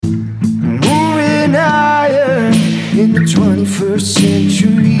in the 21st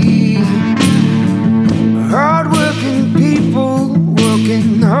century. Hard-working people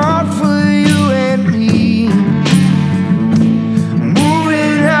working hard for you and me.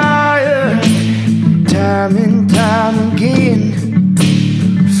 Moving higher, time and time again.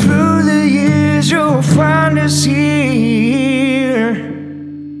 Through the years you'll find us here.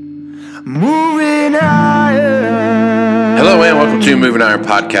 Moving higher. Hello and welcome to Moving Iron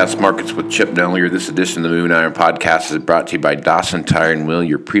Podcast Markets with Chip Nellinger. This edition of the Moving Iron Podcast is brought to you by Dawson Tire and Wheel,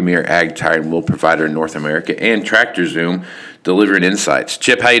 your premier ag tire and wheel provider in North America, and Tractor Zoom, delivering insights.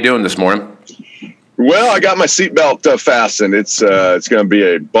 Chip, how you doing this morning? Well, I got my seatbelt fastened. It's going to be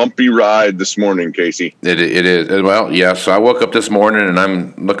a bumpy ride this morning, Casey. It is. Well, yeah. So I woke up this morning and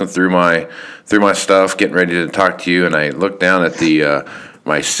I'm looking through my stuff, getting ready to talk to you, and I looked down at the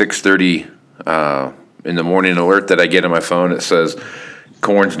my 6:30 in the morning alert that I get on my phone. It says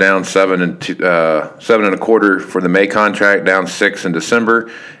corn's down 7.25 for the May contract, down 6 in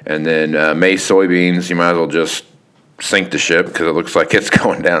December, and then May soybeans. You might as well just sink the ship because it looks like it's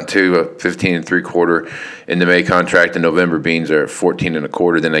going down to 15.75 in the May contract, and November beans are at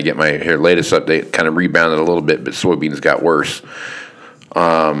 14.25. Then I get my latest update, kind of rebounded a little bit, but soybeans got worse.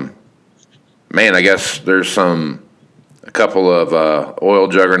 Man, I guess there's a couple of oil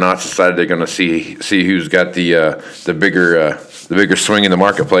juggernauts decided they're going to see who's got the bigger swing in the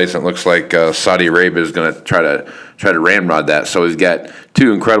marketplace. And it looks like Saudi Arabia is going to try to ramrod that. So we've got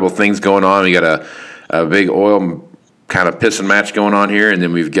two incredible things going on. We got a big oil kind of piss and match going on here, and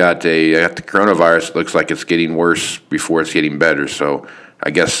then we've got the coronavirus. It looks like it's getting worse before it's getting better. So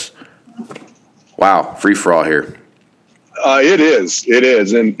I guess, wow, free for all here. It is,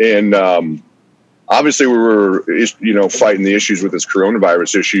 and obviously we were fighting the issues with this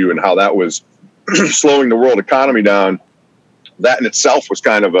coronavirus issue and how that was slowing the world economy down. That in itself was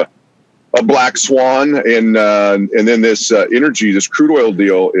kind of a black swan, and then this this crude oil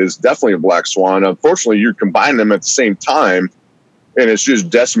deal is definitely a black swan. Unfortunately, you combine them at the same time, and it's just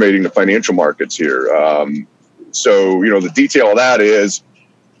decimating the financial markets here. So the detail of that is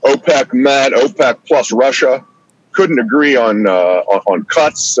OPEC met, OPEC plus Russia couldn't agree on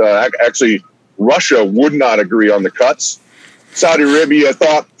cuts. Actually, Russia would not agree on the cuts. Saudi Arabia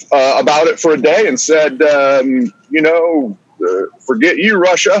thought about it for a day and said, forget you,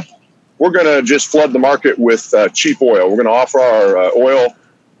 Russia. We're going to just flood the market with cheap oil. We're going to offer our oil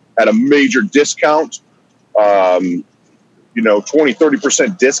at a major discount,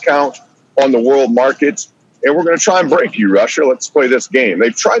 20-30% discount on the world market. And we're going to try and break you, Russia. Let's play this game.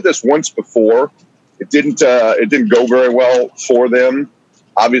 They've tried this once before. It didn't go very well for them.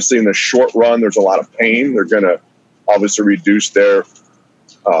 Obviously, in the short run, there's a lot of pain. They're going to obviously reduce their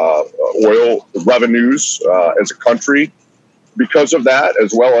oil revenues as a country because of that,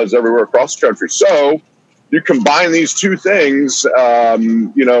 as well as everywhere across the country. So you combine these two things,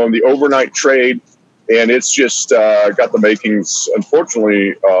 in the overnight trade, and it's just got the makings,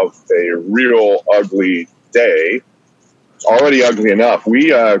 unfortunately, of a real ugly day. It's already ugly enough.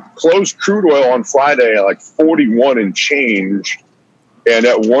 We closed crude oil on Friday at like 41 and change, and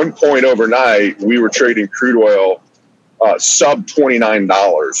at one point overnight, we were trading crude oil sub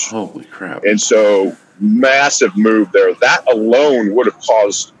 $29. Holy crap. And so massive move there. That alone would have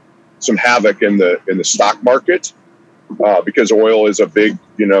caused some havoc in the stock market because oil is a big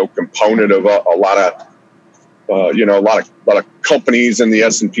component of a lot of companies in the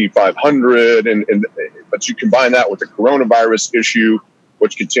S&P 500, but you combine that with the coronavirus issue,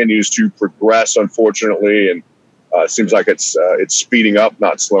 which continues to progress, unfortunately, and it seems like it's speeding up,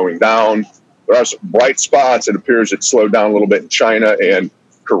 not slowing down. There are some bright spots. It appears it slowed down a little bit in China and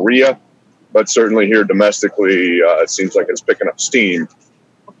Korea. But certainly here domestically, it seems like it's picking up steam.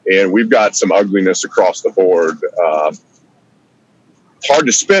 And we've got some ugliness across the board. Hard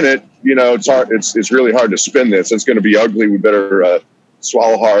to spin it. It's hard. It's really hard to spin this. It's going to be ugly. We better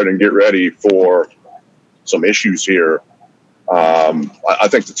swallow hard and get ready for some issues here. I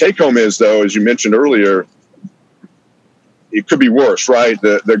think the take home is, though, as you mentioned earlier, it could be worse, right?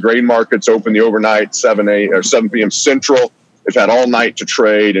 The grain markets open the overnight, 7 p.m. Central. They've had all night to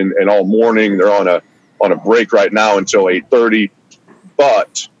trade and all morning. They're on a break right now until 8:30.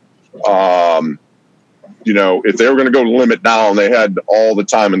 But if they were going to go limit down, they had all the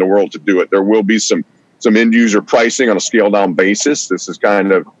time in the world to do it. There will be some end user pricing on a scale down basis. This is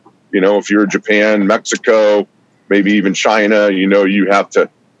kind of, if you're Japan, Mexico, maybe even China, you have to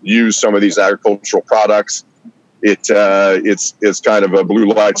use some of these agricultural products. It's kind of a blue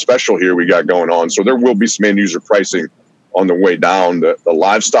light special here we got going on. So there will be some end user pricing on the way down. The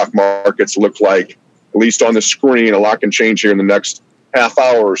livestock markets look like, at least on the screen, a lot can change here in the next half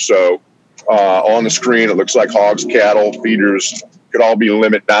hour or so. on the screen. It looks like hogs, cattle, feeders could all be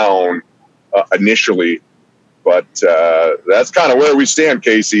limit down initially. But that's kind of where we stand,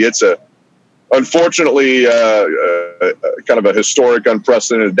 Casey. It's unfortunately kind of a historic,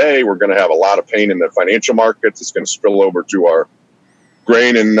 unprecedented day. We're going to have a lot of pain in the financial markets. It's going to spill over to our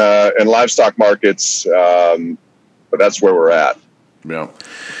grain and livestock markets. But that's where we're at. Yeah.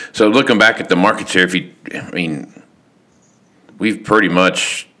 So looking back at the markets here, we've pretty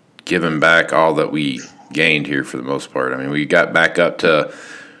much given back all that we gained here for the most part. I mean, we got back up to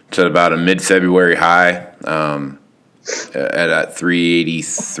about a mid-February high at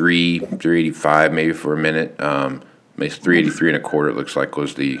 383, 385 maybe for a minute. Maybe 383 and a quarter it looks like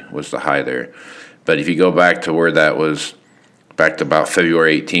was the high there. But if you go back to where that was, back to about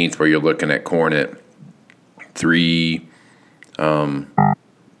February 18th, where you're looking at corn at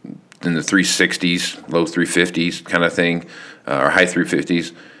in the 360s, low 350s kind of thing, or high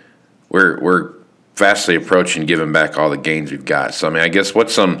 350s, we're vastly approaching giving back all the gains we've got. So I mean, I guess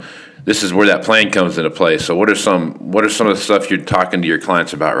this is where that plan comes into play. So what are some of the stuff you're talking to your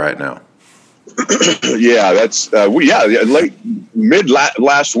clients about right now? Yeah, that's late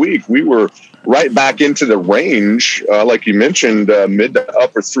last week we were right back into the range, like you mentioned, mid to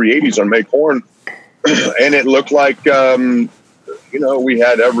upper 380s on May corn, and it looked like we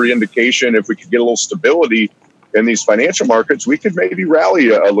had every indication if we could get a little stability in these financial markets, we could maybe rally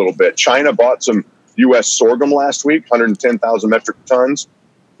a little bit. China bought some U.S. sorghum last week, 110,000 metric tons.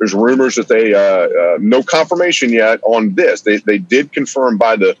 There's rumors that they no confirmation yet on this. They did confirm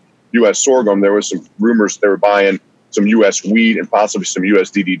by the U.S. sorghum. There was some rumors they were buying some U.S. wheat and possibly some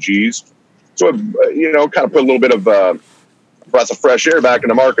U.S. DDGs. So, kind of put a little bit of breath of fresh air back in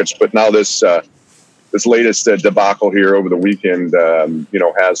the markets. But now this latest debacle here over the weekend,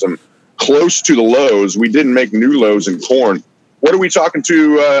 has them close to the lows. We didn't make new lows in corn. What are we talking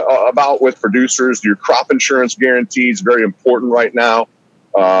about with producers? Your crop insurance guarantees, very important right now.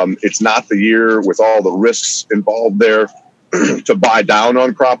 It's not the year with all the risks involved there to buy down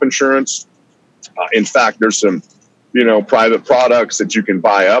on crop insurance. In fact, there's some, private products that you can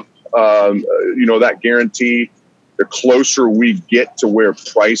buy up, that guarantee. The closer we get to where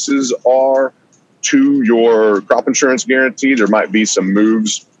prices are to your crop insurance guarantee, there might be some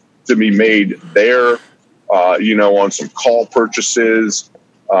moves to be made there, on some call purchases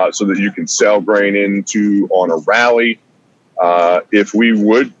so that you can sell grain into on a rally. If we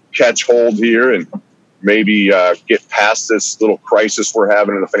would catch hold here and maybe get past this little crisis we're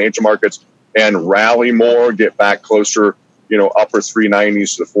having in the financial markets and rally more, get back closer, upper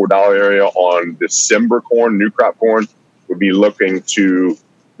 390s to the $4 area on December corn, new crop corn, would be looking to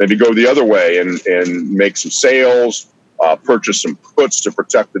maybe go the other way and make some sales, purchase some puts to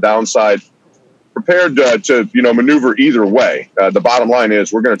protect the downside. Prepared to maneuver either way. The bottom line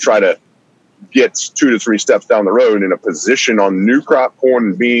is we're going to try to get 2 to 3 steps down the road in a position on new crop corn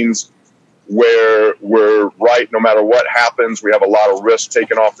and beans where we're right no matter what happens. We have a lot of risk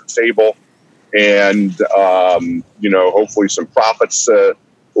taken off the table and, hopefully some profits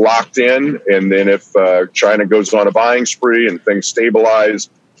locked in. And then if China goes on a buying spree and things stabilize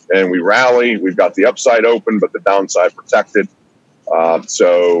and we rally, we've got the upside open, but the downside protected.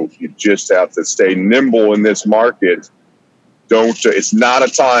 So you just have to stay nimble in this market. It's not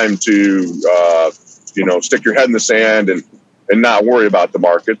a time to, stick your head in the sand and not worry about the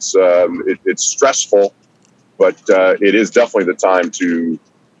markets. It's stressful, but it is definitely the time to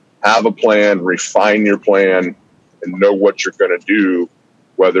have a plan, refine your plan, and know what you're going to do,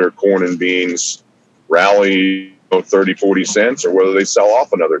 whether corn and beans rally 30, 40 cents or whether they sell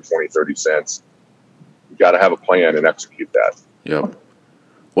off another 20, 30 cents. You got to have a plan and execute that. Yep.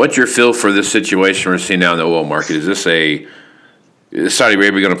 What's your feel for this situation we're seeing now in the oil market? Is Saudi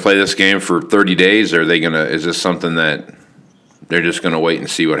Arabia going to play this game for 30 days, or is this something that they're just going to wait and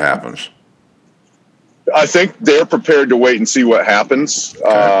see what happens? I think they're prepared to wait and see what happens.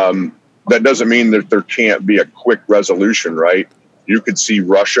 Okay. That doesn't mean that there can't be a quick resolution, right? You could see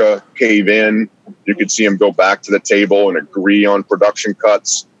Russia cave in. You could see them go back to the table and agree on production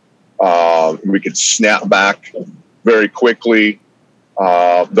cuts. We could snap back very quickly.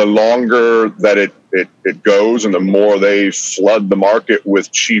 The longer that it goes and the more they flood the market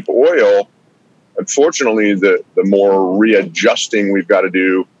with cheap oil, unfortunately, the more readjusting we've got to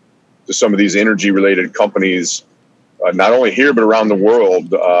do to some of these energy-related companies, not only here but around the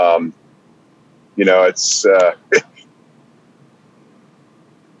world. It's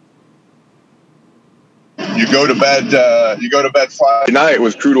you go to bed Friday night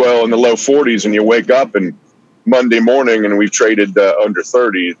with crude oil in the low 40s, and you wake up and Monday morning and we've traded under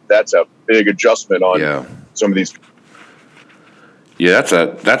 30. That's a big adjustment on some of these. Yeah,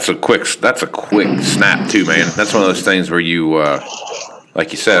 that's a quick snap too, man. That's one of those things where you,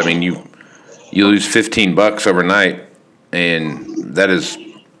 like you said, I mean, you lose $15 overnight, and that is,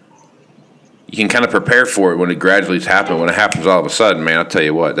 you can kind of prepare for it when it gradually happens. When it happens all of a sudden, man, I'll tell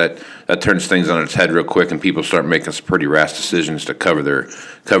you what, that turns things on its head real quick, and people start making some pretty rash decisions to cover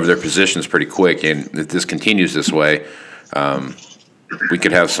their positions pretty quick. And if this continues this way, we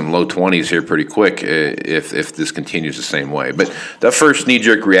could have some low 20s here pretty quick if this continues the same way. But the first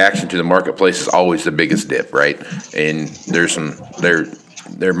knee-jerk reaction to the marketplace is always the biggest dip, right? And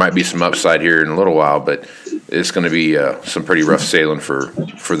there might be some upside here in a little while, but it's going to be some pretty rough sailing for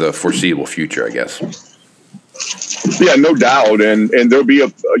the foreseeable future, I guess. Yeah, no doubt, and there'll be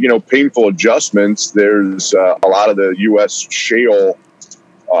painful adjustments. There's a lot of the U.S. shale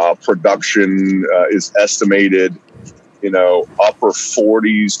production is estimated, upper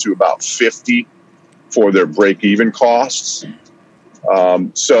 40s to about 50 for their break-even costs.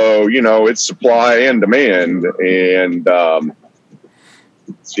 So it's supply and demand, and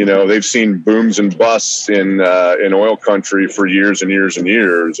they've seen booms and busts in oil country for years and years and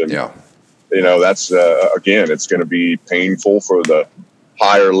years, and yeah. That's again, it's going to be painful for the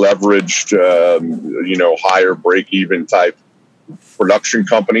higher leveraged, higher break-even type production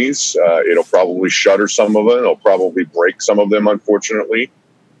companies. It'll probably shutter some of them. It'll probably break some of them, unfortunately.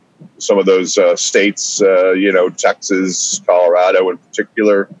 Some of those states, Texas, Colorado in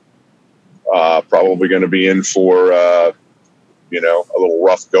particular, probably going to be in for, a little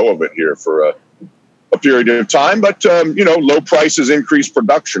rough go of it here for a period of time. But, low prices increase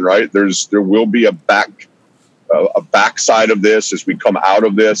production, right? There will be a backside of this as we come out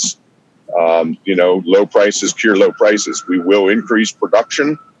of this. Low prices cure low prices. We will increase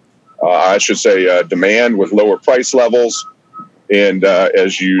production. I should say demand with lower price levels. And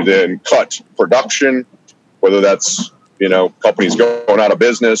as you then cut production, whether that's, companies going out of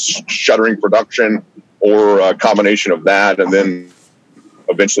business, shuttering production, or a combination of that, and then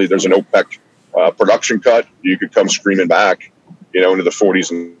eventually there's an OPEC production cut, you could come screaming back, into the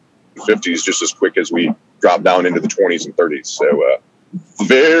 40s and 50s just as quick as we drop down into the 20s and 30s. So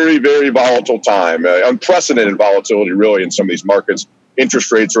very, very volatile time, unprecedented volatility really in some of these markets. Interest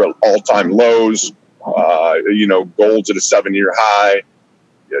rates are at all-time lows, gold's at a 7-year high,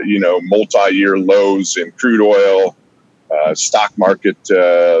 multi-year lows in crude oil, stock market,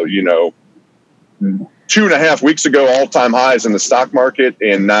 2.5 weeks ago, all-time highs in the stock market,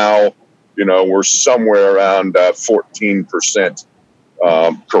 and now, we're somewhere around 14%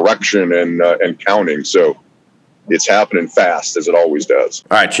 correction and counting. So it's happening fast, as it always does.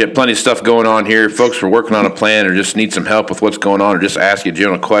 All right, Chip, plenty of stuff going on here. Folks, we're working on a plan or just need some help with what's going on or just ask you a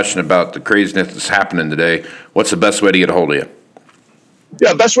general question about the craziness that's happening today. What's the best way to get a hold of you?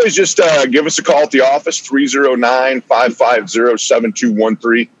 Yeah, best way is just give us a call at the office,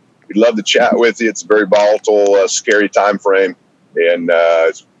 309-550-7213. We'd love to chat with you. It's a very volatile, scary time frame, and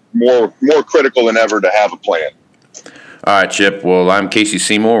it's more critical than ever to have a plan. All right, Chip. Well, I'm Casey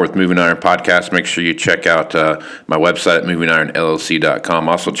Seymour with Moving Iron Podcast. Make sure you check out my website at movingironllc.com.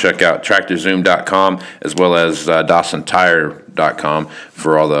 Also, check out tractorzoom.com as well as dawsontire.com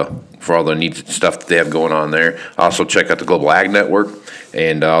for all the needs and stuff that they have going on there. Also, check out the Global Ag Network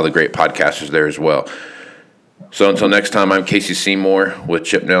and all the great podcasters there as well. So until next time, I'm Casey Seymour with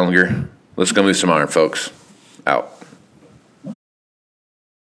Chip Nellinger. Let's go move some iron, folks. Out.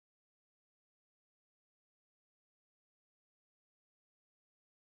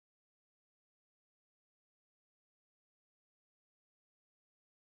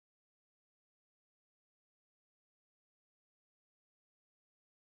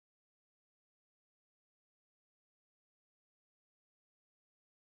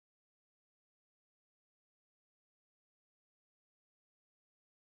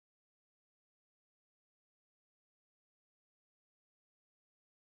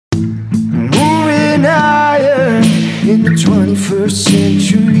 Moving higher in the 21st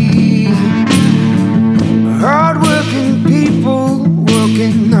century. Hard-working people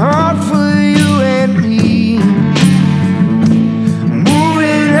working hard for you and me.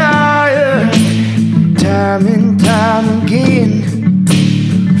 Moving higher, time and time again.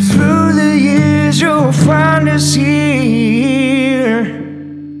 Through the years you'll find us here.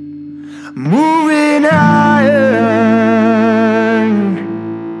 Moving higher.